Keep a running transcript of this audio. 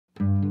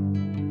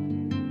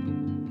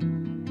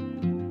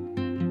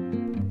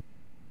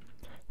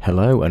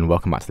Hello and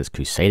welcome back to this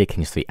Crusader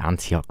Kings 3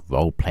 Antioch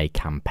roleplay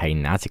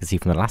campaign. Now, as you can see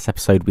from the last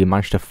episode, we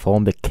managed to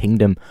form the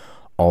Kingdom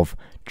of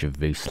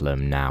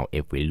Jerusalem. Now,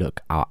 if we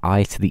look our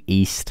eye to the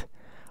east,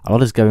 a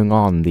lot is going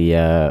on.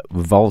 The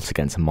revolt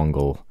against the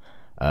Mongol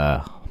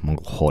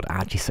horde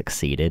actually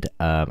succeeded,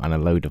 and a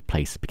load of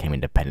places became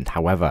independent.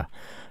 However,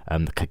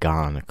 the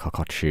Kagan,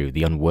 Kokotchu,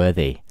 the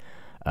unworthy,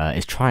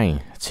 is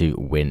trying to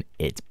win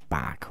it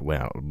back.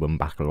 Win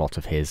back a lot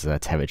of his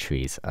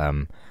territories.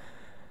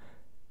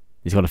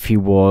 He's got a few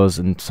wars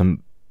and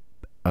some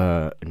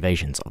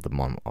invasions of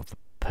the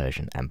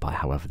Persian Empire.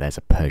 However, there's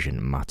a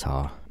Persian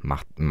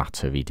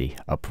Maturidi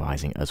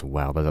uprising as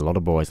well. There's a lot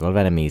of boys, a lot of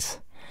enemies,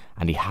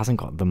 and he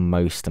hasn't got the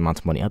most amount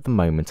of money at the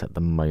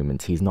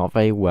moment. He's not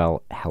very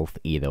well health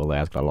either, although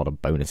he's got a lot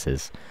of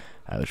bonuses,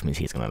 which means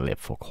he's going to live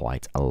for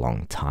quite a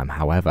long time.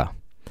 However,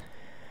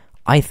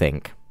 I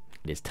think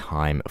it is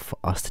time for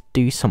us to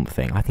do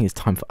something. I think it's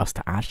time for us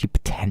to actually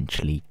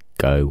potentially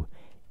go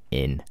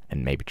in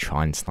and maybe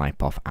try and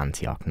snipe off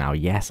Antioch. Now,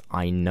 yes,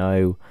 I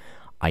know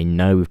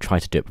we've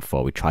tried to do it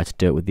before. We tried to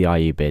do it with the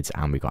IU bids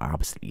and we got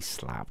absolutely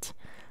slapped.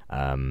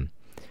 The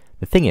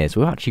thing is,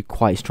 we're actually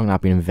quite strong.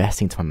 I've been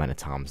investing into my men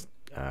at arms,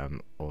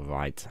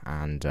 alright,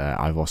 and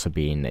I've also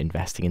been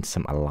investing into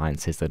some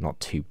alliances that are not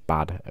too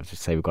bad. As I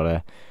say, we've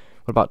got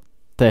about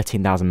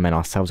 13,000 men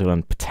ourselves. We've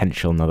got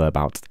potential another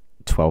about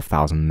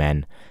 12,000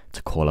 men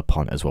to call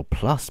upon as well,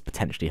 plus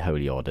potentially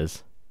holy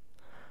orders,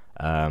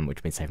 which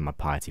I've been saving my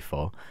piety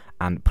for,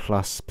 and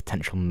plus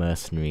potential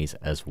mercenaries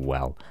as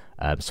well.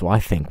 So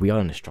I think we are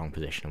in a strong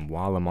position, and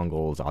while the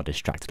Mongols are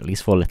distracted, at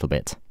least for a little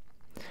bit,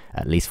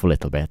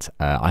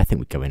 I think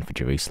we go in for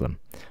Jerusalem.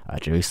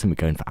 We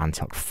go in for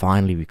Antioch,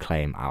 finally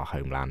reclaim our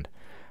homeland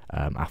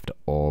after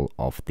all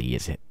of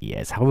these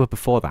years. However,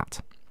 before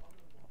that,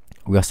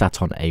 we are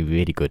sat on a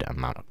really good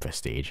amount of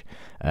prestige,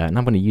 and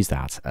I'm going to use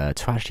that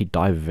to actually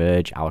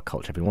diverge our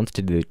culture. I've been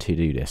wanting to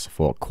do this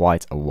for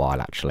quite a while,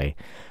 actually.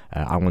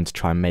 I want to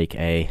try and make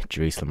a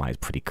Jerusalemite. It's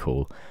pretty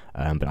cool,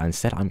 but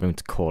instead I'm going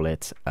to call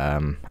it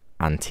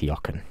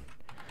Antiochian,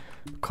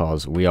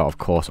 because we are, of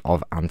course,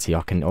 of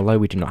Antioch, and although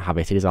we do not have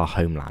it, it is our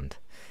homeland.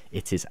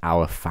 It is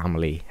our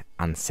family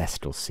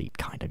ancestral seat,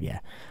 kind of, yeah.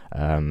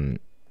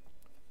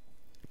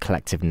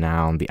 Collective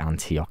noun, the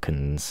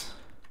Antiochians.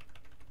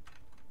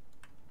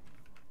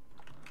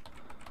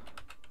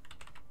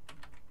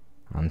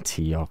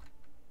 Antiochians,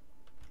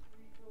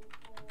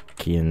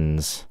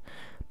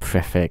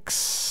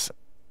 prefix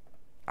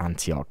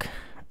Antioch,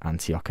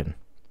 Antiochian.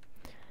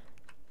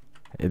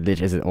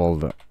 Is it all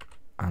the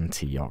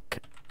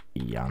Antiochian?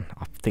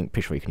 I think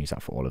pretty sure you can use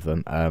that for all of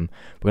them.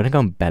 We're going to go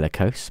on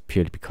bellicose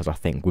purely because I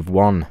think we've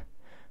won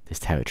this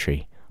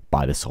territory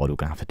by the sword. We're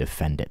going to have to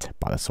defend it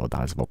by the sword.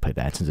 That is what we'll play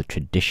there. In terms of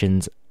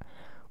traditions,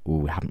 ooh,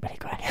 we haven't really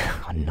got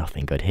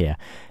nothing good here.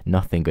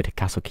 Nothing good.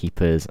 Castle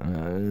keepers,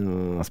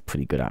 that's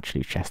pretty good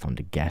actually. Chest on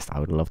the guest. I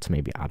would love to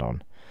maybe add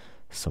on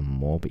some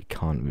more, but you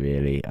can't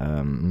really.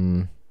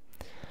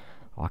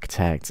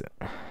 Architect,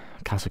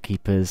 castle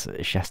keepers,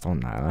 chest on.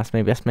 No, that's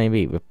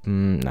maybe.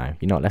 No,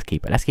 you know what? Let's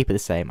keep it. Let's keep it the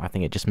same. I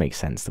think it just makes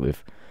sense that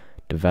we've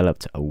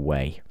developed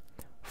away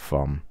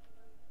from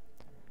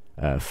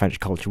French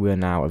culture. We are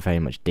now very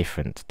much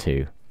different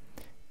to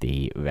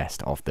the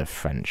rest of the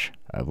French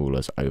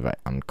rulers over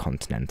on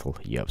continental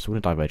Europe. So we're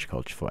going to diverge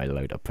culture for a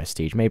load of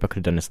prestige. Maybe I could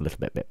have done this a little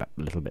bit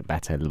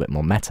better, a little bit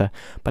more meta,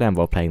 but I'm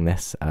role playing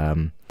this.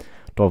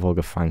 Dwarf,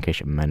 Vulgar,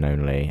 Frankish, men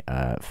only,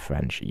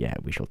 French. Yeah,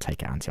 we shall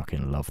take it.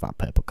 Antiochian, love that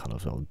purple colour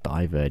as well.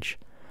 Diverge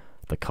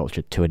the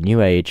culture to a new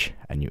age,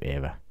 a new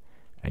era,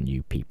 a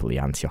new people. The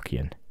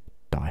Antiochian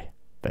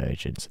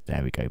divergence.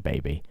 There we go,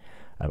 baby.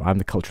 I'm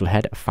the cultural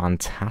head.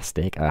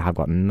 Fantastic. I have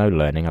got no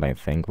learning, I don't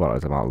think. What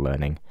was about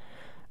learning?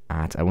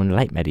 At in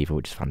late medieval,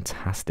 which is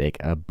fantastic.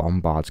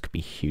 Bombards could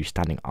be huge.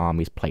 Standing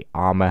armies, plate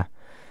armor.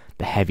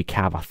 The heavy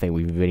cav, I think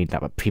we really need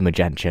that. But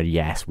primogeniture,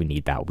 yes, we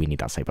need that. We need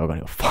that. So I've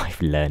got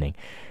 5 learning.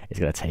 It's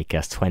going to take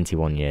us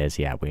 21 years.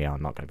 Yeah, we are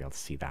not going to be able to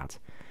see that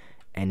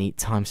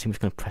anytime soon. We're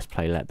just going to press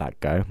play, let that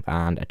go.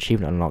 And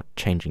achievement unlocked,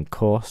 changing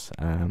course.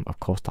 Of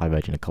course,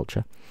 diverging the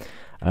culture.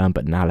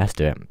 But now let's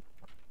do it.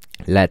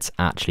 Let's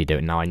actually do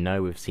it. Now, I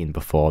know we've seen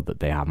before that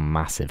they have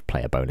massive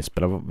player bonus,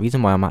 but the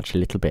reason why I'm actually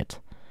a little bit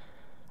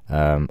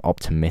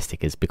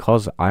optimistic is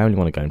because I only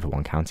want to go in for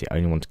one county. I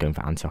only want to go in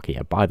for Antioch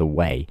here. By the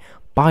way,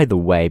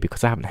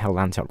 because I haven't held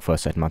Antioch for a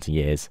certain amount of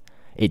years,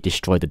 it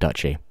destroyed the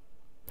duchy.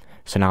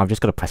 So now I've just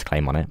got to press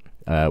claim on it,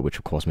 which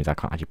of course means I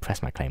can't actually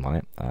press my claim on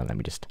it. Let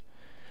me just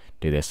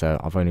do this.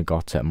 I've only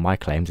got my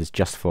claims is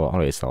just for. Oh,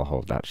 it's still a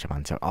whole duchy of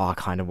Antioch. Oh, I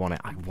kind of want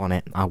it. I want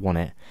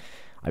it.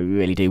 I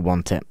really do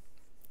want it.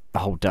 The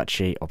whole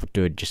duchy. Or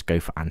do it just go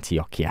for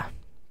Antiochia,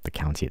 the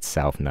county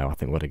itself? No, I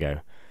think we're gonna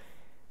go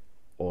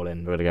all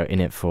in. We're gonna go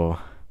in it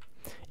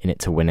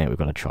to win it. We've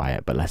got to try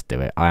it, but let's do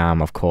it. I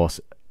am, of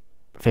course,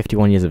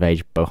 51 years of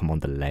age. Both I'm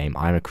on the lame.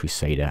 I'm a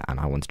crusader, and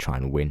I want to try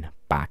and win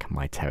back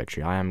my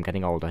territory. I am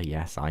getting older.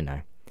 Yes, I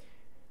know,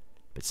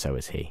 but so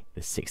is he,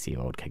 the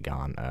 60-year-old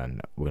Kagan,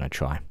 and we're gonna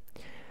try.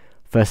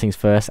 First things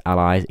first,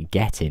 allies,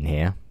 get in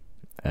here.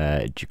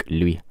 Duke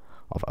Louis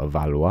of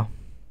Valois.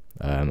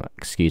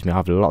 Excuse me, I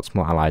have lots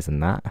more allies than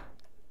that.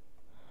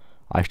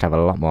 I should have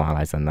a lot more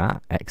allies than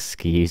that.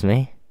 Excuse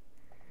me.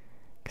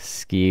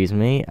 Excuse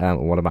me.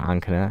 What about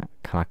Ankara?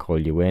 Can I call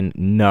you in?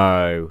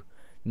 No.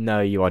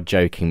 No, you are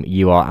joking.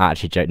 You are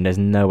actually joking. There's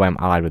no way I'm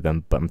allied with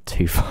them, but I'm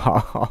too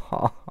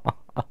far.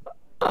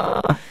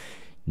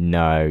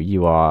 No,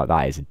 you are.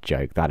 That is a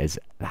joke. That is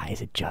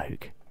a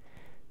joke.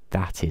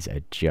 That is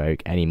a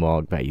joke. Any more?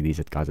 I bet you these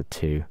guys are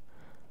two.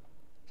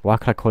 Why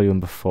could I call you in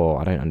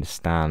before? I don't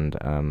understand.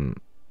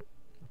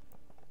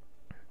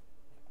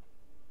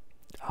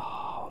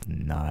 Oh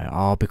no.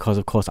 Oh, because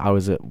of course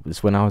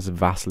it's when I was a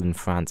vassal in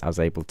France. I was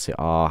able to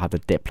have the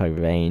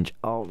Diplo range.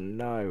 Oh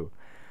no.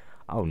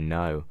 Oh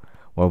no.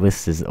 Well,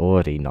 this has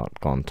already not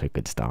gone to a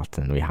good start,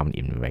 and we haven't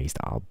even raised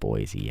our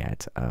boys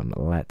yet.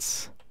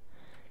 Let's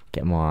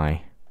get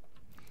my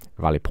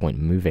rally point,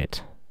 move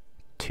it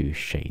to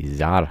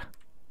Shazar,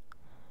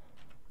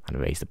 and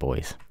raise the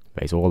boys.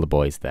 Raise all the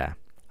boys there.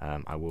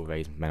 I will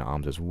raise men at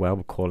arms as well.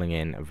 We're calling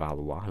in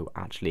Valois, who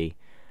are actually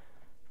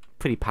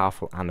pretty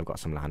powerful, and have got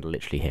some land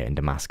literally here in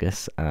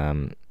Damascus. So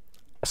I'm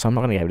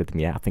not going to get rid of them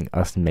yet. I think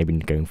us maybe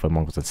going for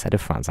Mongols instead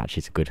of France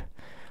actually is a good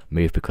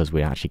move, because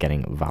we're actually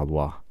getting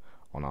Valois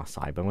on our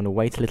side. But I'm going to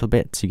wait a little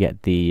bit to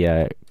get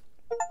the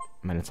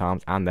men at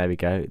arms, and there we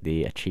go,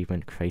 the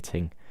achievement,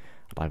 creating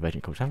a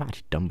divergent culture. I've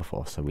actually done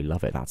before, so we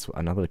love it. That's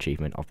another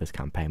achievement of this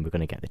campaign. We're going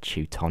to get the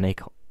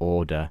Teutonic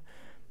Order,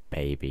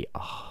 baby.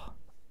 Oh,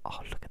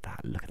 look at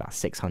that. Look at that.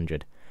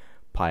 600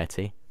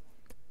 piety.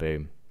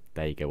 Boom.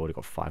 There you go. Already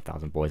got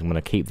 5,000 boys. I'm going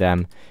to keep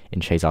them in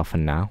Shazar for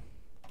now.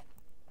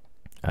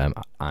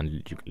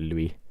 And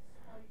Louis,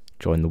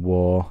 join the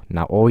war.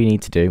 Now, all you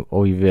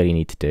really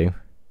need to do,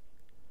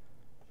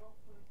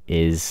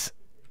 is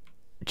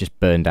just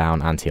burn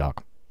down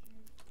Antioch.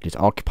 Just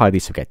occupy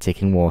these to get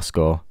ticking war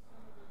score.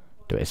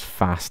 Do it as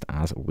fast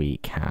as we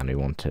can. We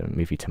want to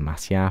move you to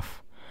Masyaf.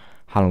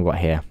 How long have we got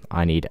here?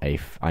 I need a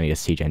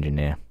siege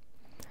engineer.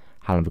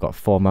 How long have we got?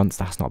 4 months.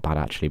 That's not bad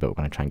actually, but we're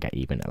going to try and get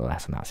even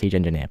less on that. Siege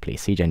engineer,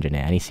 please. Siege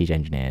engineer. Any siege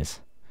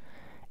engineers?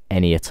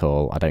 Any at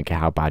all? I don't care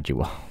how bad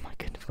you are. Oh my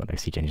goodness, we've got no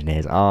siege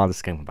engineers. Oh, this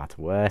is going from bad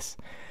to worse.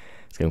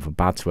 It's going from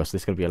bad to worse.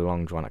 This is going to be a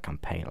long drawn-out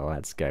campaign.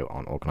 Let's go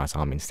on organised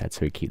army instead,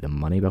 so we keep the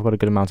money. But I've got a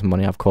good amount of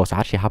money. Of course, I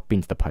actually have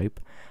been to the Pope,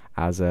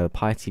 as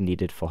piety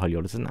needed for Holy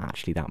Order isn't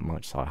actually that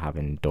much, so I have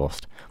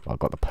endorsed. Well, I've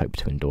got the Pope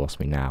to endorse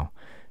me now.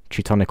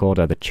 Teutonic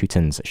Order, the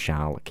Teutons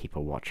shall keep a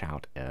watch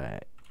out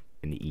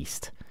in the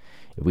east.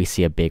 If we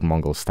see a big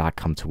Mongol stack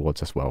come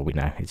towards us, well, we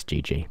know it's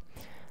GG.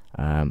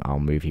 I'll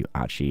move you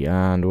actually,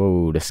 and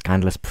oh, the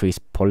scandalous priest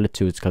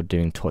Politude's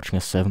doing torturing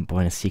a servant boy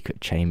in a secret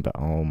chamber.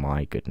 Oh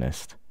my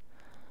goodness.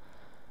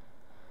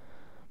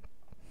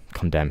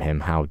 Condemn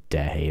him, how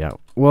dare he.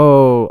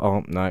 Whoa,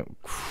 oh no.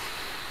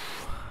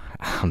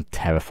 I'm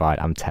terrified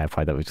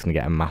that we're just going to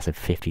get a massive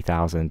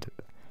 50,000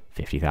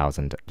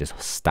 just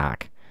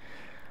stack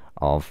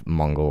of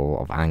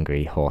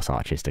angry horse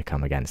archers to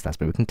come against us.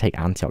 But we can take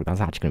Antioch.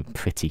 That's actually going to be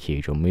pretty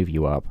huge. We'll move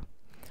you up.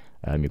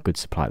 You're good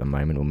supply at the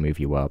moment. We'll move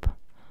you up.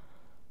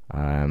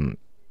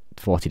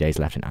 40 days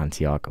left in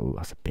Antioch. Oh,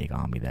 that's a big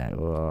army there.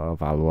 Oh,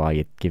 Valois,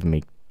 you're giving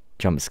me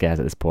jump scares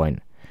at this point.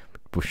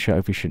 We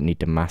shouldn't need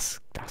Damascus.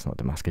 That's not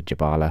Damascus,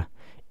 Jabala.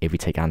 If we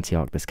take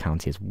Antioch, this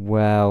county as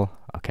well.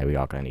 Okay, we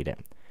are going to need it.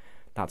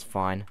 That's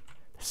fine.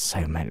 There's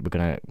so many. We're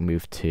going to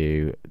move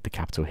to the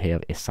capital here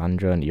of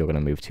Isandra, and you're going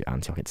to move to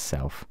Antioch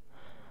itself.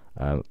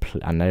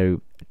 I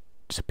know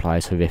supply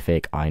is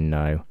horrific. I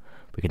know.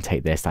 We can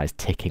take this. That is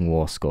ticking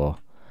war score,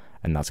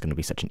 and that's going to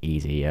be such an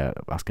easy.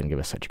 That's going to give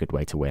us such a good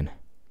way to win.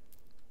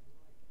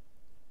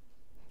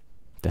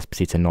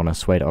 Despacito non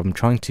swayed. I'm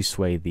trying to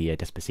sway the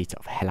Despacito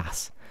of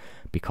Hellas,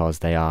 because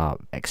they are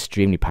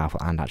extremely powerful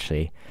and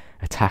actually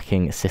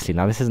attacking Sicily.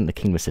 Now, this isn't the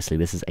Kingdom of Sicily.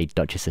 This is a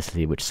Duchy of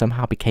Sicily, which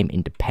somehow became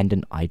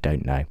independent. I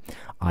don't know.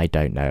 I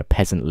don't know. A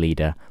peasant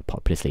leader,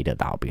 populist leader,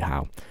 that'll be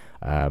how.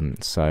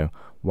 So,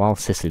 while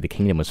Sicily, the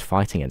kingdom, was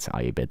fighting against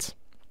Ayyubids,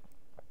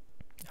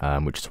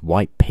 which is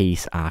white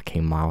peace, our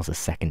King Miles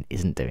II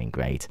isn't doing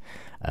great.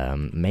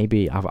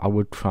 Maybe I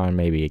would try and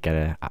maybe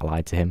get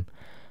allied to him,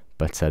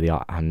 but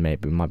and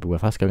maybe it might be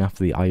worth us going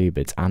after the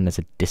Ayyubids. And there's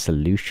a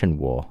dissolution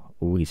war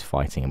always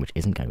fighting him, which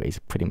isn't going great. He's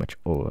pretty much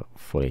all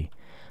fully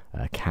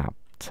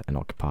capped and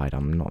occupied.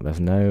 There's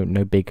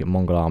no big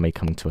Mongol army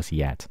coming to us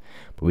yet,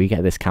 but we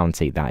get this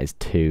county that is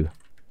two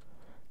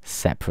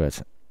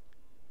separate.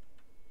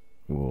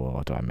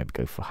 Or do I maybe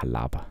go for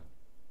Halab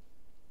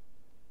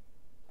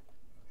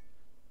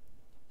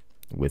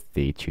with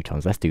the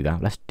Teutons? Let's do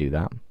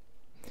that.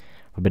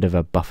 A bit of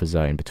a buffer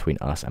zone between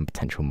us and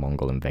potential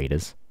Mongol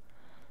invaders.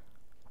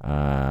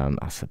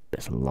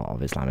 There's a lot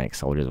of Islamic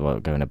soldiers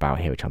going about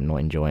here, which I'm not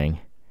enjoying.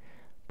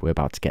 But we're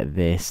about to get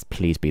this.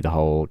 Please be the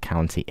whole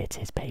county. It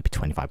is, baby,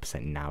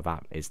 25%. Now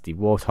that is the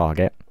war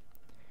target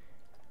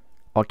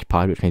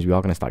occupied, which means we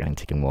are going to start getting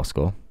ticking war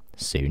score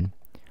soon,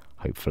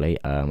 hopefully.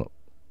 Our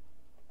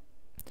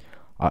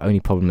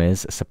only problem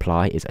is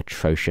supply is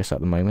atrocious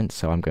at the moment,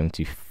 so I'm going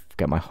to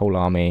get my whole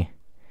army.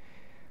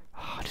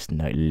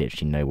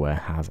 Literally nowhere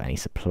has any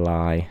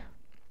supply.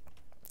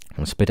 I'm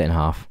going to split it in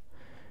half.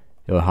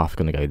 The other half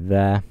going to go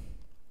there.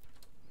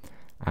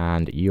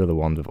 And you're the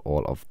one with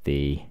all of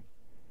the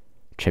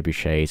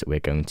trebuchets. We're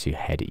going to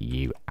head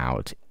you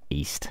out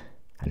east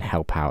and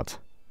help out.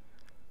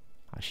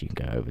 Actually, you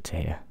can go over to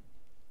here.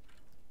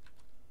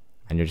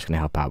 And you're just going to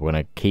help out. We're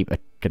going to keep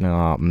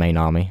our main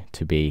army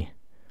to be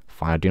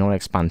fine. I do not want to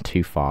expand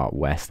too far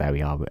west. There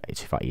we are.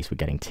 Too far east. We're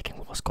getting ticking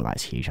wars. God,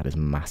 that's huge. That is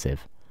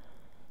massive.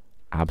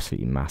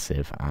 Absolutely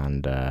massive.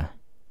 And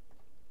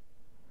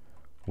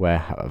where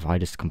have I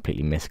just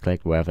completely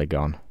misclicked? Where have they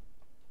gone?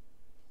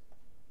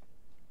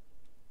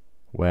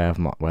 Where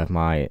have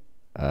my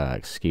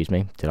excuse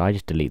me, did I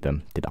just delete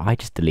them? Did I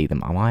just delete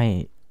them? Am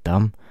I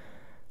dumb?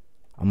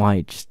 Am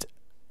I just...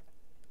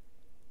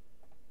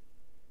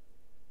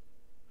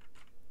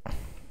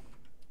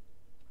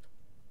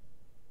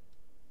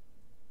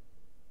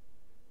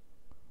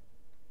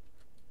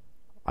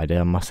 I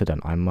must have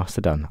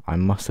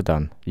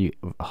done. You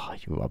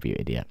Rob, you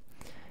idiot.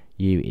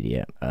 You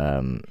idiot.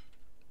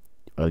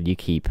 Well, you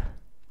keep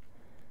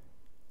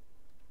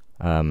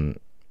doing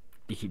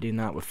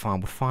that. We're fine.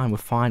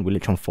 We're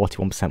literally on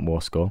 41%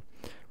 war score.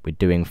 We're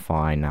doing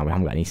fine now. We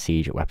haven't got any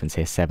siege weapons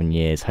here. 7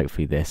 years.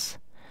 Hopefully this.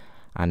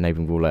 And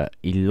Neighbouring ruler,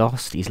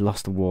 he's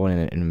lost the war in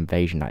an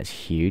invasion. That is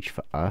huge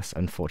for us.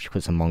 Unfortunately,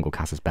 because the Mongol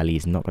Castle's belly,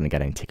 he's not going to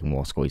get any ticking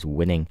war score. He's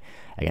winning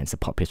against the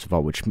populist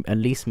revolt, which at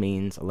least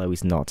means, although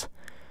he's not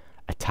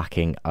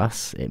attacking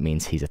us, it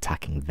means he's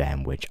attacking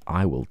them, which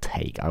I will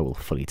take. I will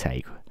fully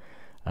take.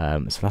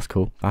 So that's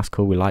cool. That's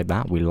cool. We like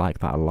that. We like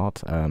that a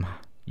lot.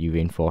 You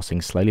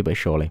reinforcing slowly but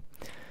surely.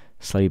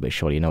 Slowly but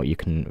surely. You know what? You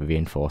can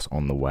reinforce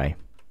on the way.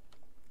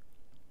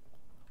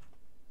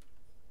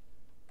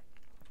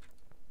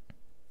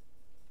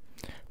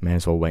 May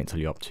as well wait until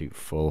you're up to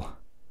full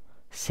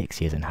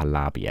 6 years in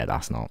Halab. Yeah,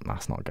 that's not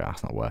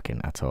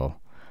working at all.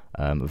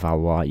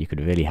 Valois, you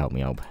could really help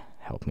me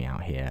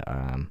out here.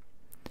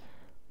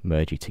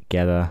 Merge you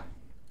together.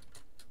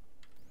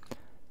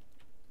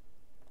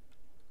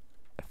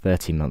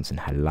 13 months in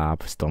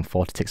Halab, still on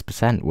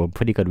 46%. We're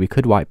pretty good. We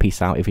could wipe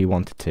peace out if we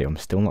wanted to. I'm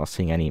still not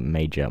seeing any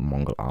major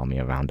Mongol army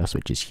around us,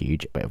 which is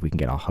huge. But if we can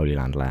get our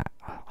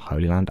our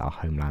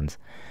homelands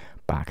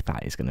back,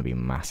 that is going to be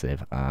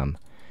massive.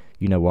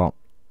 You know what?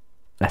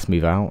 Let's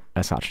move out.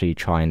 Let's actually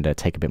try and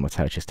take a bit more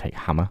territory. Just take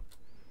Hammer.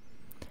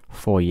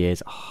 4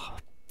 years.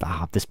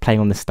 This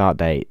playing on the start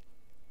date.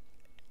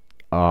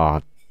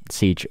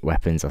 Siege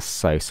weapons are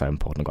so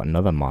important. I've got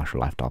another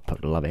martial life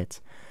output. Love it.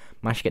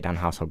 Managed to get down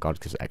Household Gods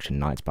because of extra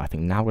knights, but I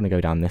think now we're going to go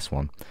down this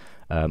one.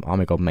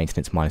 Army God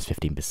maintenance minus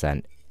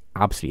 15%.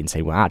 Absolutely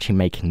insane. We're actually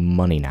making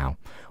money now.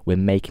 We're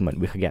making money.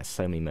 We could get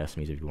so many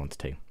mercenaries if we wanted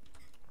to.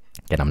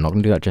 Again, I'm not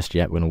going to do that just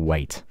yet. We're going to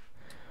wait.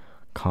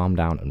 Calm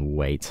down and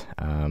wait.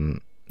 9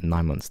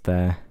 months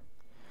there.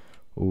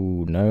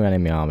 Ooh, no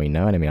enemy army.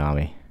 No enemy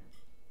army.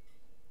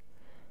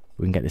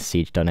 We can get this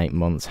siege done 8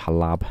 months.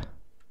 Halab.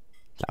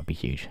 That'd be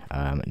huge.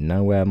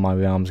 Nowhere my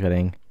realm's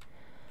getting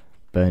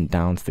burnt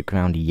down to the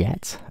ground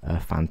yet.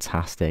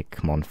 Fantastic.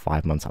 Come on,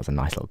 5 months. That was a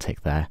nice little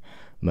tick there.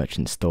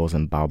 Merchant stores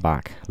and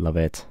Baalbek. Love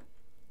it.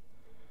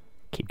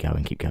 Keep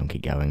going, keep going,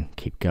 keep going,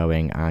 keep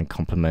going. And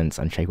compliments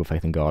and shake with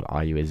faith in God.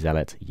 Are you a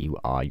zealot? You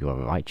are. You're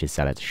a righteous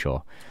zealot,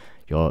 sure.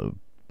 You're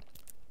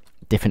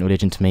different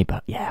religion to me,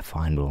 but yeah,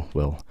 fine.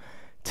 We'll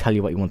tell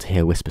you what you want to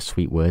hear. Whisper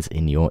sweet words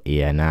in your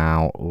ear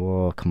now.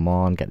 Oh, come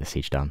on, get the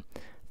siege done.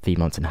 3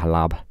 months in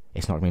Halab.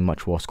 It's not going to be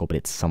much war score, but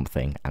it's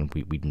something, and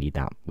we need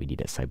that. We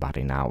need it so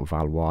badly now.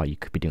 Valois, you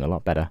could be doing a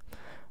lot better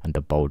under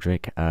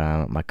Baldric.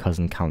 My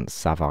cousin Count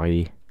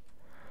Savary,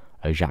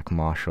 Jacques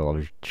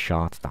Marshall,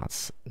 Chart,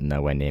 that's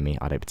nowhere near me.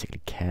 I don't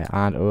particularly care.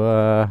 And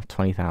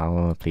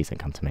 20,000, please don't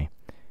come to me.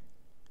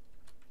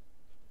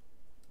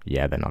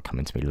 Yeah, they're not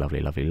coming to me. Lovely,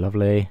 lovely,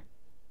 lovely.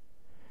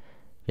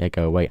 Yeah,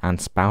 go away. And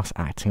spouse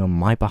acting on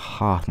my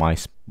behalf. My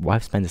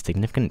wife spends a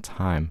significant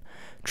time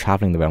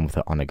travelling the realm with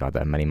her honour guard.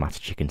 There are many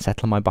matters she can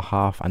settle on my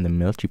behalf, and the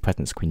military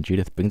presence Queen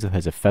Judith brings with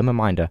her a firm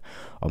reminder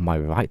of my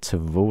right to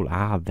rule.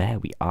 There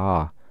we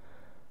are.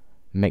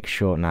 Make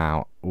sure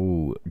now.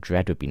 Ooh,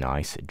 Dread would be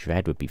nice.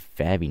 Dread would be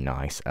very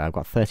nice. I've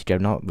got 30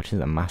 Dread, which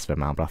isn't a massive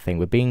amount, but I think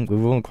we're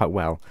ruling quite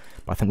well.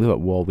 But I think we're at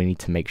war. We need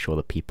to make sure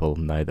that people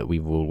know that we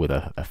rule with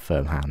a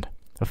firm hand.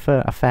 A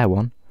fair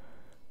one,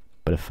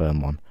 but a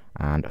firm one.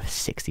 And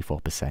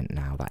 64%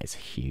 now. That is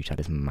huge. That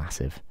is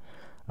massive.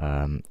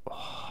 I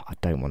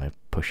don't want to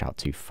push out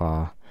too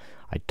far.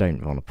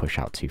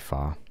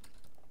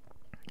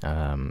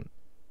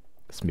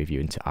 Let's move you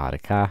into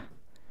Arika.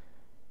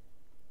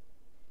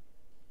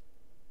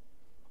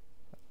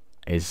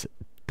 Is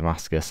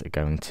Damascus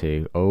going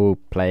to... Oh,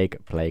 plague.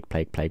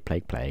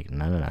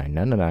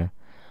 No.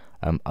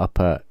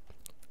 Upper...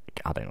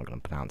 I don't know how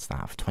to pronounce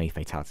that. 20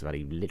 fatalities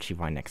already, literally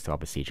right next to our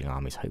besieging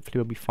armies. Hopefully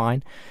we'll be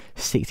fine.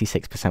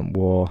 66%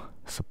 war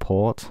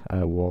support,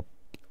 war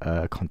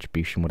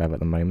contribution, whatever at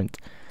the moment.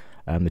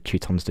 The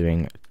Teutons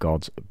doing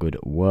God's good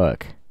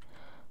work.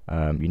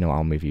 You know,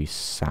 I'll move you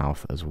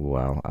south as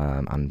well.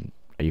 And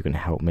are you going to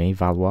help me,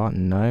 Valois?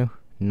 No,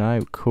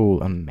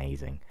 cool,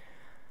 amazing.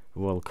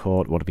 Royal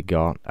Court, what have we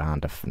got?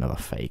 And another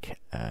fake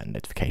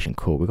notification.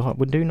 Cool.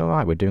 We're doing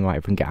alright. We're doing alright.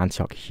 If we can get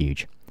Antioch,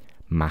 huge.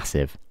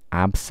 Massive.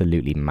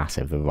 Absolutely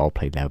massive. The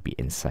roleplay there would be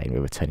insane.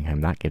 We're returning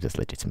home. That gives us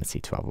legitimacy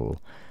to our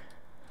rule.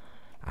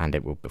 And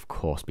it will, of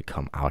course,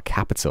 become our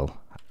capital.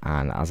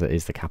 And as it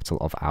is the capital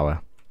of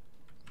our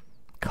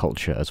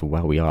culture as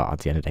well, we are, at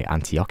the end of the day,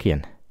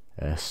 Antiochian.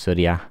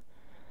 Surya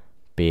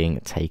being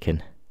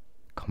taken.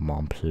 Come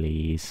on,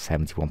 please.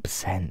 71%.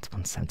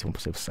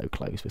 71%. We're so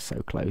close. We're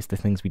so close. The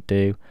things we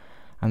do.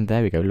 And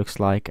there we go. Looks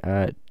like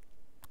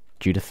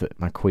Judith,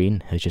 my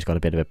queen, has just got a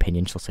bit of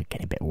opinion. She's also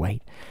getting a bit of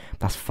weight.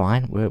 That's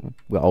fine.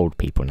 We're old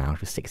people now.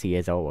 She's 60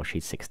 years old, or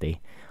she's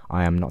 60.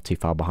 I am not too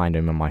far behind her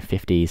in my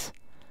 50s.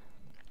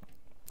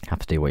 Have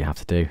to do what you have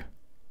to do.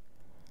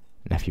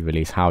 Nephew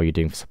release. How are you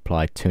doing for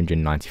supply?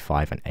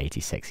 295 and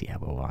 86. Yeah,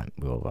 we're alright.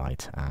 We're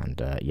alright.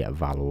 And yeah,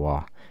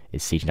 Valois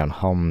is sieging down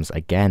Homs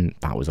again.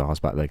 That was ours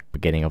back at the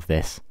beginning of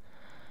this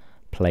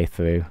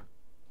playthrough.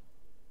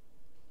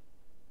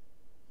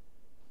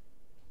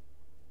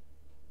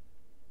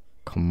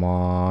 Come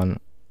on.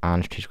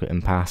 And strategical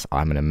impasse.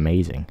 I'm an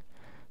amazing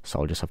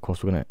soldier. So of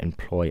course we're going to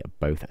employ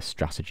both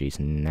strategies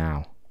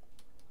now.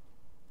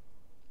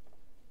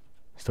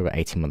 Still got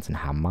 18 months in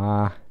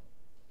Hamar.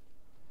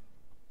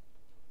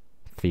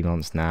 3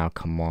 months now.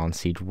 Come on,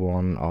 Siege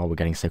 1. Oh, we're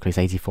getting so close.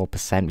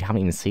 84%. We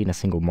haven't even seen a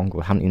single Mongol.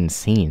 We haven't even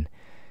seen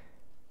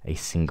a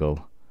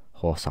single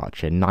horse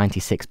archer.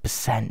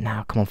 96%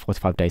 now. Come on,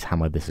 45 days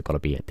Hammer. This has got to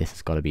be it. This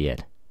has got to be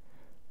it.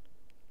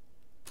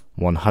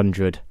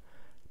 100%.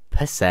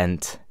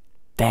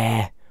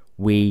 There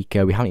we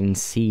go. We haven't even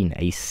seen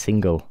a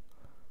single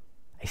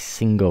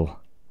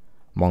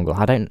Mongol.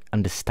 I don't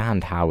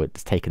understand how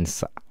it's taken.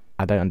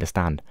 I don't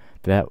understand.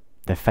 They're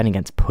fending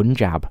against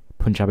Punjab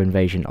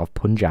invasion of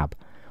Punjab.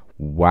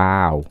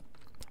 Wow.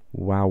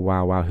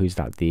 Who's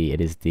that?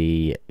 It is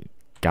the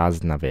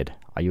Ghaznavid.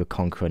 Are you a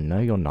conqueror? No,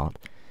 you're not.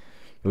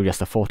 You're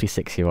just a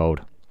 46-year-old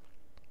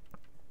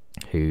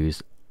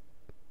who's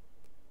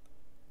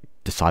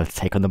decided to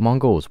take on the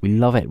Mongols. We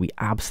love it. We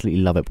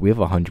absolutely love it. We're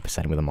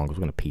 100% with the Mongols.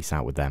 We're going to peace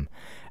out with them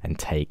and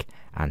take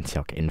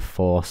Antioch in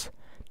force.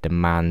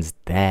 Demands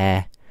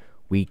there.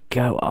 We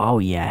go. Oh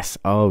yes.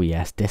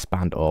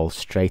 Disband all.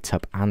 Straight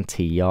up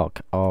Antioch.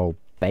 Oh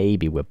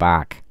baby, we're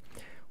back.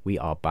 We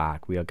are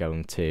back. We are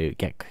going to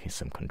get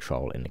some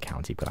control in the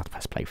county. We're going to have to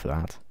press play for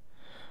that.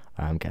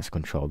 Get some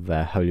control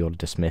there. Holy Order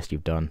dismissed.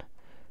 You've done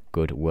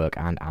good work.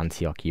 And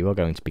Antioch, you are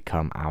going to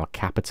become our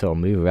capital.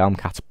 Move realm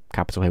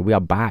capital here. We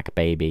are back,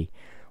 baby.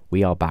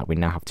 We are back. We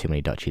now have too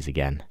many duchies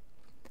again.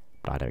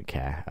 But I don't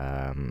care.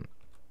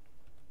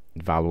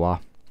 Valois.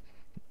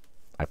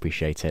 I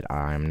appreciate it.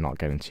 I'm not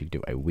going to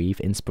do a weave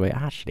inspiration.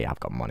 Actually, I've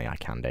got money I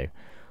can do.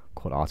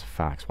 Court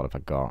artifacts. What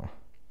have I got?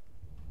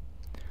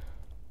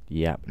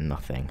 Yep,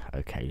 nothing.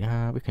 Okay,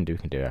 yeah, we can do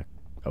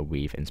a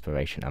weave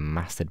inspiration.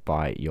 Mastered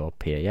by your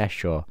peer. Yeah,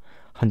 sure.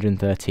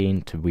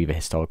 113 to weave a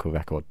historical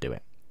record. Do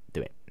it.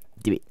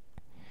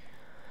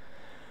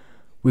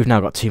 We've now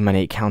got too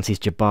many counties.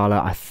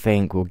 Jabala, I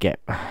think we'll get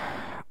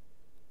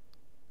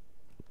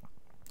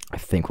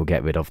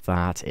rid of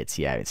that. It's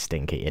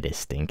stinky. It is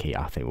stinky.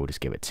 I think we'll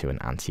just give it to an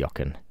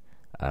Antiochian.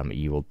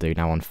 You will do.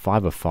 Now on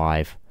 5 of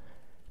 5.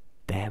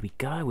 There we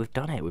go. We've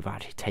done it. We've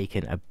actually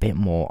taken a bit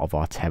more of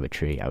our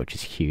territory, which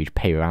is huge.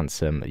 Pay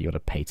ransom. You got to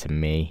pay to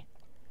me.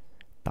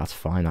 That's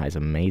fine. That is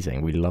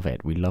amazing. We love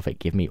it. We love it.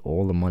 Give me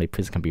all the money.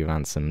 Prison can be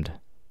ransomed.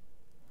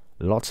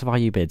 Lots of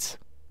Ayubids.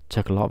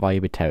 Took a lot of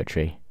Ayubid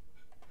territory.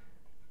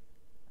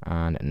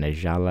 And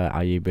Najala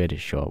Ayubid.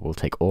 Sure, we'll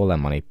take all their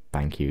money.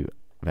 Thank you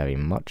very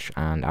much.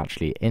 And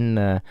actually,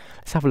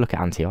 let's have a look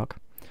at Antioch.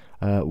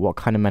 What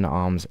kind of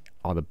men-at-arms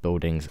are the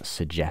buildings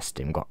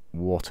suggesting? We've got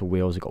water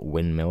wheels, we've got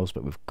windmills,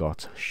 but we've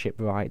got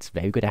shipwrights.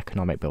 Very good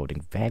economic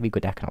building. Very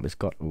good economic. It's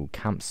got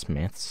camp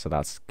smiths, so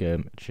that's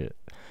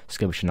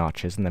skirmish and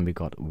archers. And then we've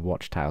got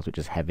watchtowers, which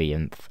is heavy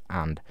inf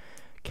and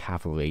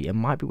cavalry. It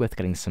might be worth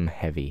getting some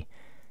heavy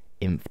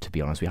inf, to be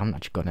honest. We haven't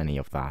actually got any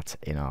of that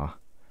in our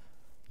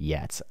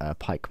yet.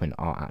 Pikemen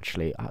are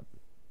actually...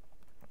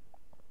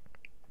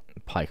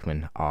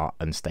 Pikemen are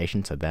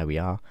unstationed, so there we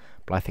are.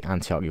 But I think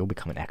Antioch, you'll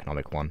become an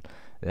economic one.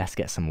 Let's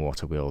get some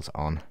water wheels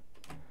on.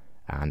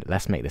 And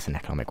let's make this an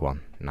economic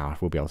one. Now,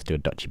 we'll be able to do a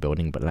duchy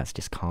building, but let's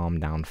just calm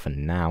down for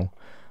now.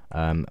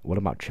 What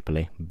about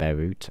Tripoli?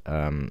 Beirut.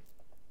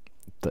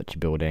 Duchy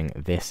building.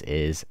 This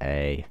is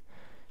a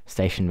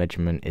station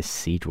regiment is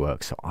siege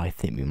work, so I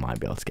think we might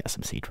be able to get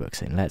some siege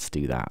works in. Let's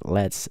do that.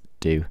 Let's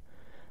do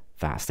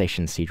that.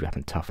 Station siege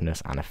weapon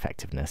toughness and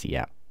effectiveness.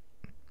 Yeah.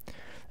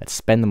 Let's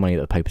spend the money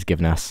that the Pope has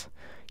given us.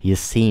 He has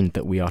seen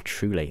that we are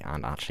truly,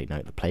 and actually,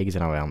 no, the plague is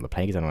in our realm,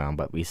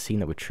 but we've seen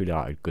that we truly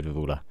are a good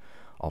ruler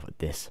of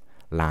this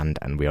land,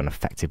 and we are an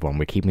effective one.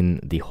 We're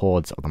keeping the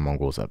hordes of the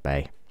Mongols at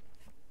bay,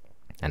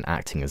 and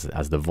acting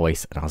as the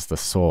voice and as the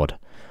sword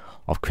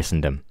of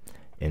Christendom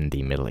in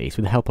the Middle East,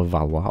 with the help of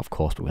Valois, of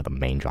course, but we're the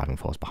main driving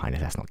force behind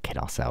it. Let's not kid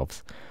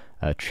ourselves.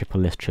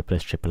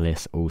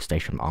 Tripolis. Oh,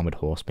 station from armoured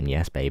horsemen,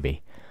 yes,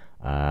 baby.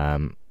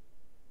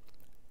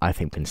 I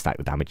think we can stack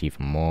the damage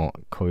even more.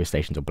 Courier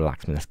stations or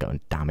blacksmith. Let's go and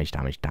damage.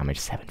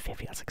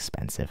 750, that's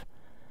expensive.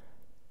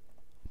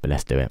 But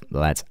let's do it.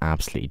 Let's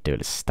absolutely do it.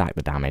 Let's stack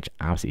the damage.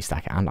 Absolutely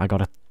stack it. And I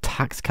got a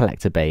tax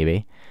collector,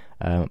 baby.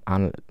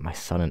 And my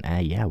son and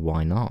heir. Yeah,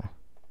 why not?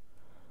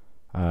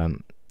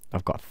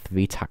 I've got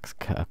 3 tax.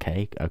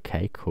 Okay,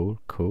 cool.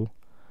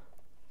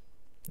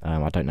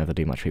 I don't know if they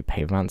do much for you.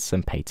 Pay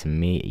ransom. Pay to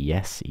me.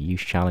 Yes, you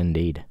shall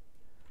indeed.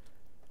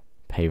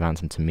 Pay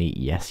ransom to me.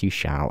 Yes, you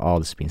shall. Oh,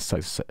 this has been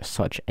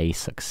such a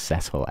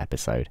successful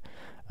episode.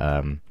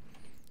 We're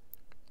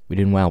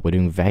doing well. We're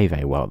doing very,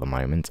 very well at the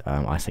moment.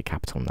 I say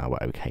capital now.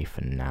 We're okay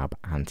for now. But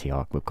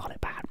Antioch, we've got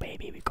it back,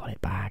 baby. We've got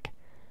it back.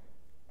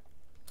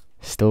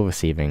 Still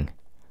receiving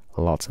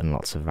lots and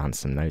lots of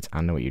ransom notes.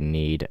 I know what you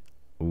need.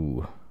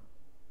 Ooh.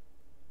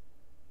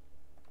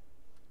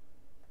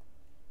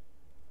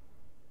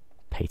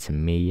 Pay to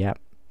me, yep.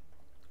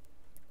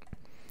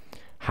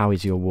 How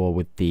is your war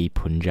with the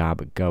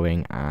Punjab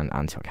going? And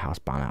Antioch House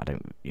Banner.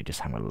 You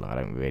just hang a look. I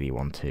don't really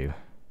want to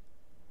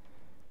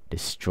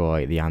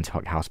destroy the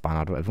Antioch House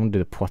Banner. If you want to do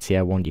the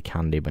Poitiers one, you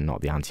can do, but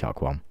not the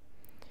Antioch one.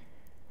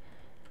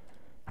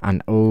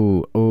 And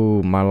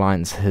oh, my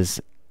alliance has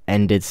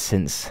ended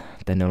since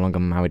they're no longer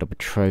married or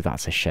betrothed.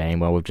 That's a shame.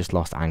 Well, we've just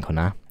lost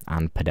Ancona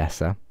and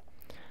Pedessa.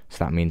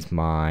 So that means and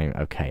the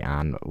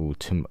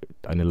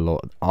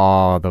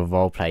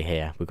roleplay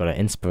here. We've got an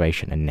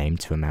inspiration and name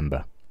to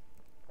remember.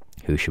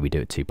 Who should we do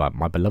it to? But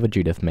my beloved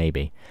Judith,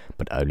 maybe,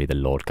 but only the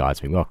Lord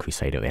guides me. We are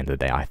Crusader at the end of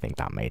the day. I think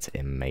that makes it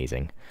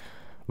amazing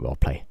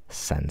roleplay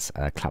sense.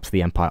 Collapse of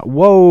the Empire.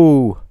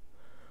 Whoa!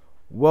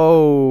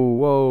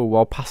 While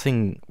the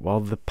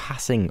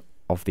passing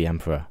of the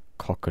Emperor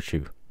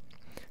Kokushu,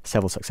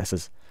 several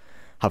successors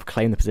have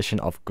claimed the position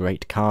of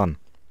Great Khan.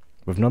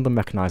 With none of them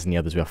recognising the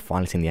others, we are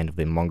finally seeing the end of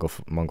the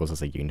Mongols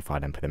as a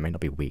unified empire. They may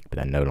not be weak, but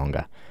they're no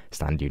longer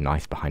stand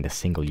united behind a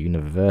single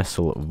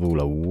universal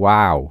ruler.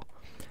 Wow.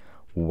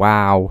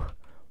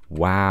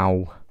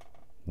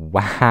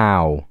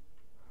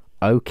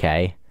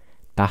 Okay,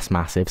 that's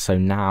massive. So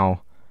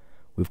now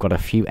we've got a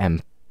few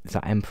is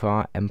that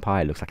empire?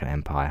 Empire? It looks like an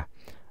empire.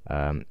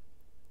 I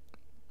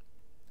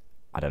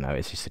don't know.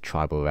 It's just a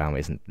tribal realm.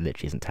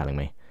 Literally isn't telling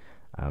me.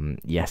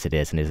 Yes, it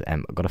is. And is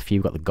got a few.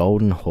 We've got the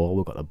Golden Hall.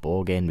 We've got the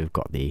Borgin. We've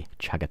got the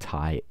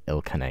Chagatai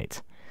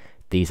Ilkhanate.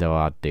 These are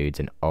our dudes.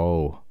 And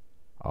oh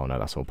no,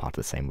 that's all part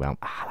of the same realm.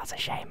 That's a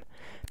shame.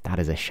 That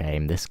is a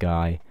shame. This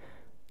guy,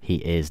 he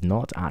is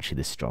not actually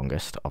the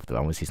strongest of the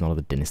realms. He's not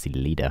the dynasty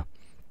leader.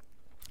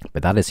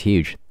 But that is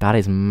huge. That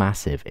is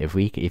massive. If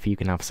you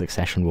can have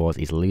succession wars,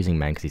 he's losing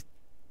men because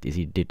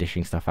he's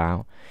dishing stuff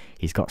out.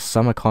 He's got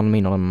some economy,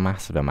 not a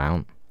massive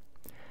amount.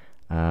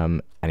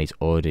 And he's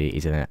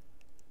in a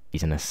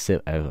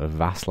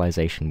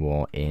vassalization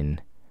war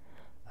in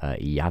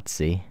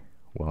Yadzi.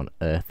 Where on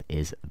earth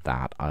is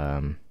that?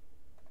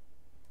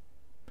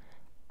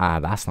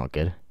 That's not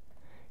good.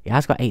 He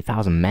has got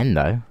 8,000 men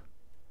though,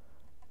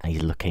 and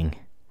he's looking.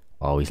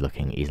 Oh, he's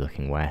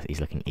looking west.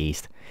 He's looking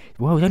east.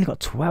 Well, he's only got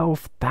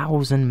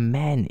 12,000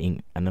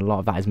 men, and a lot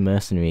of that is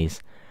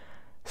mercenaries.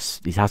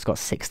 He has got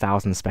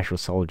 6,000 special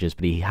soldiers,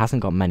 but he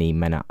hasn't got many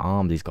men at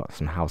arms. He's got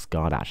some house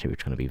guard actually,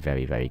 which are going to be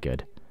very, very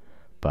good.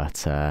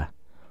 But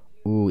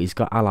he's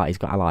got allies.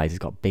 He's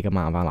got a big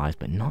amount of allies,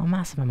 but not a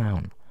massive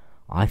amount.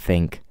 I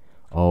think,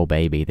 oh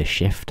baby, the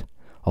shift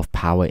of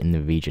power in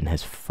the region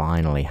has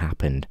finally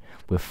happened.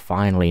 We're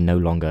finally no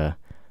longer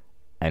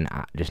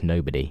just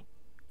nobody.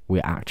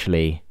 We're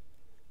actually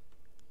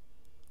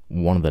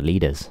one of the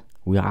leaders.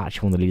 We are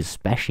actually one of the leaders,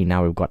 especially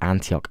now we've got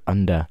Antioch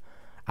under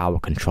our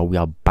control. We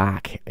are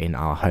back in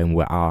our home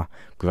where our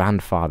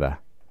grandfather,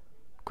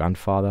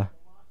 Bohemond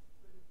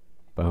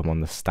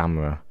the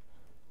Stammerer,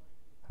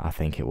 I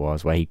think it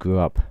was, where he grew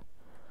up,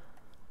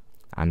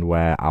 and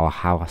where our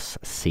house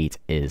seat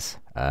is.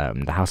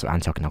 The House of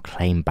Antioch now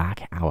claim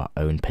back our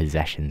own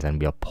possessions, and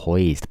we are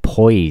poised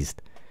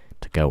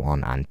to go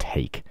on and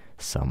take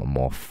some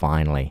more.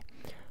 Finally,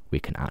 we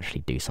can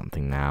actually do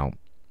something now.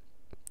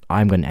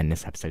 I'm going to end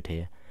this episode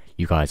here.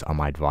 You guys are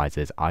my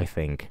advisors. I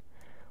think,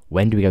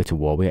 when do we go to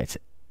war? Excuse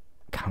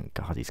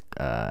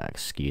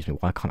me,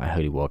 why can't I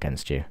holy war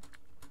against you?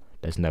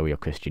 There's no way you're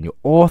Christian. You're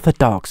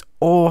Orthodox.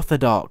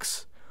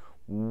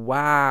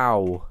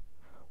 Wow.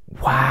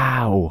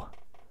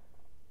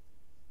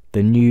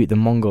 The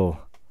Mongol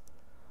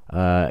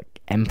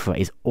emperor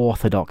is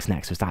Orthodox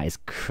next to us. That is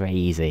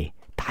crazy.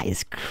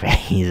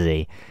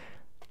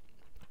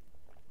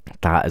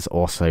 That is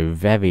also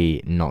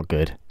very not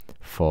good.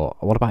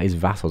 What about his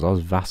vassals?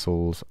 Those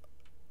vassals,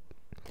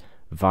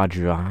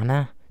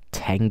 Vajrana,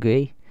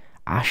 Tengri,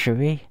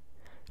 Asheri,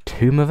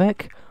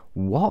 Turmeric.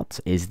 What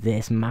is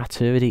this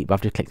maturity?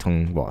 I've just clicked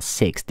on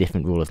 6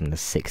 different rulers and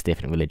there's 6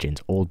 different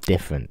religions, all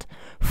different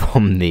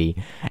from the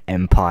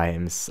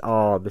empires.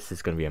 Oh, this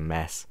is going to be a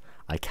mess.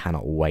 I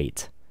cannot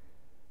wait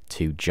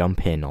to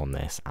jump in on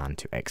this and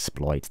to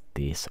exploit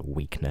this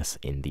weakness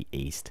in the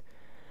east.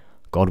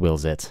 God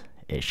wills it.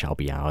 It shall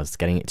be ours.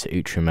 Getting it to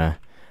Outremer.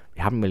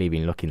 We haven't really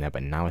been looking there,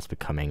 but now it's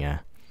becoming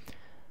a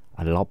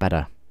lot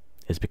better.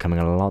 It's becoming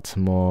a lot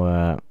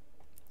more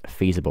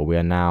feasible. We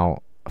are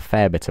now a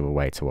fair bit of a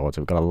way towards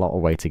it. We've got a lot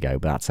of way to go,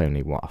 but that's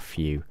only, what, a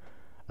few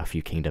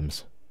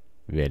kingdoms,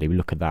 really. We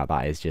look at that,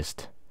 that is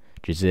just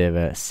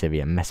Jazeera,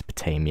 Syria,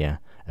 Mesopotamia,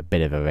 a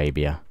bit of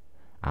Arabia,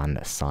 and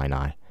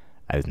Sinai.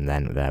 And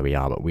then there we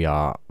are. But we've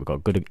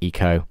got good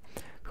eco,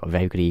 we've got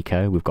very good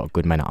eco, we've got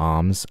good men at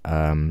arms.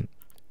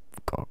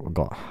 We've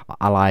got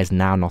allies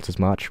now, not as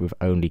much. We've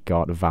only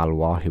got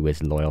Valois, who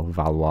is loyal,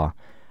 Valois,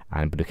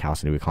 and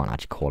Budukausen, who we can't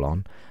actually call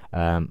on,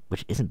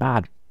 which isn't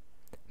bad.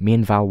 Me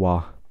and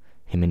Valois,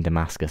 him in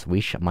Damascus, we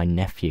shot my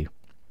nephew,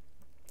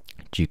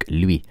 Duke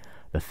Louis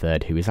III,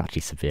 who is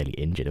actually severely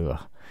injured.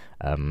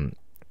 We're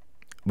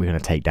going to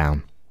take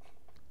down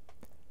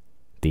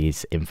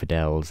these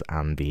infidels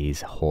and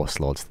these horse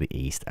lords to the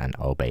east, and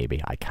oh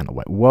baby, I cannot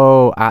wait.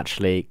 Whoa,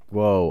 actually,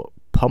 whoa,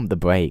 pump the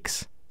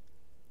brakes.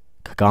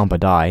 Kagan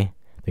Badai,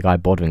 the guy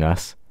bothering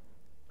us.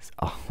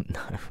 Oh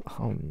no,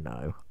 oh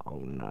no, oh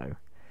no.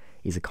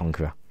 He's a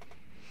conqueror.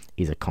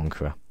 He's a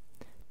conqueror.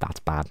 That's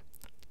bad.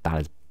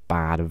 That is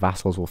bad.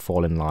 Vassals will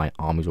fall in line.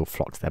 Armies will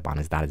flock to their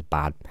banners. That is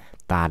bad.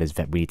 That is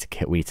we need to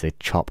kill. We need to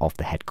chop off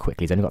the head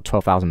quickly. He's only got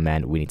 12,000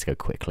 men. We need to go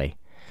quickly.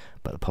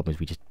 But the problem is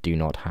we just do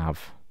not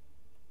have.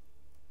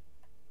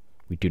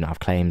 We do not have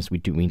claims.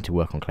 We need to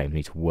work on claims. We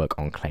need to work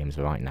on claims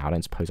right now. I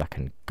don't suppose I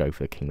can go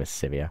for the Kingdom of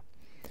Syria.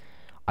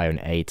 I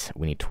own 8,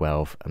 we need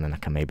 12, and then I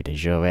can maybe de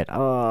jure it.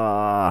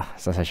 Oh,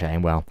 that's a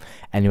shame. Well,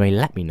 anyway,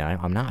 let me know.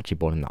 I'm now actually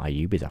boarding the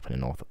Ayyubis up in the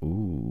north.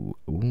 Ooh,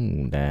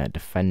 they're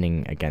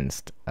defending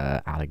against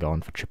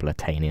Aragon for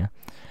Tripolitania.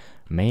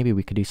 Maybe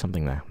we could do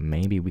something there.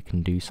 Maybe we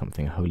can do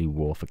something. Holy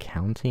War for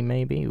County,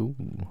 maybe? Ooh,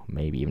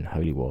 maybe even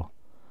Holy War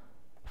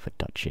for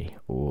Duchy.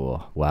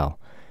 Ooh, well,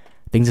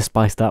 things are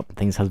spiced up.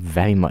 Things have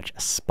very much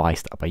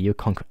spiced up. Are you a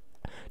conqueror?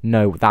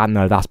 No,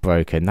 that's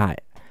broken.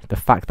 The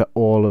fact that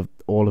all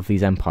of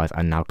these empires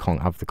are now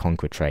have the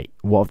conqueror trait.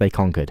 What have they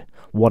conquered?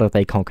 What have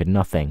they conquered?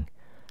 Nothing.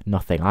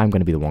 Nothing. I'm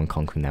going to be the one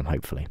conquering them,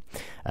 hopefully.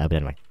 But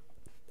anyway,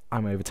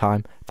 I'm over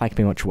time. Thank you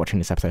very much for watching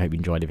this episode. I hope you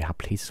enjoyed it. If you have,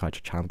 please subscribe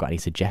to the channel. If you've got any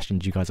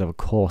suggestions, you guys have, of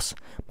course,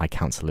 my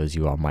counsellors.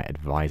 You are my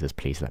advisors.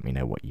 Please let me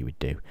know what you would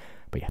do.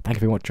 But yeah, thank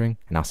you for watching,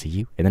 and I'll see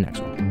you in the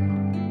next one.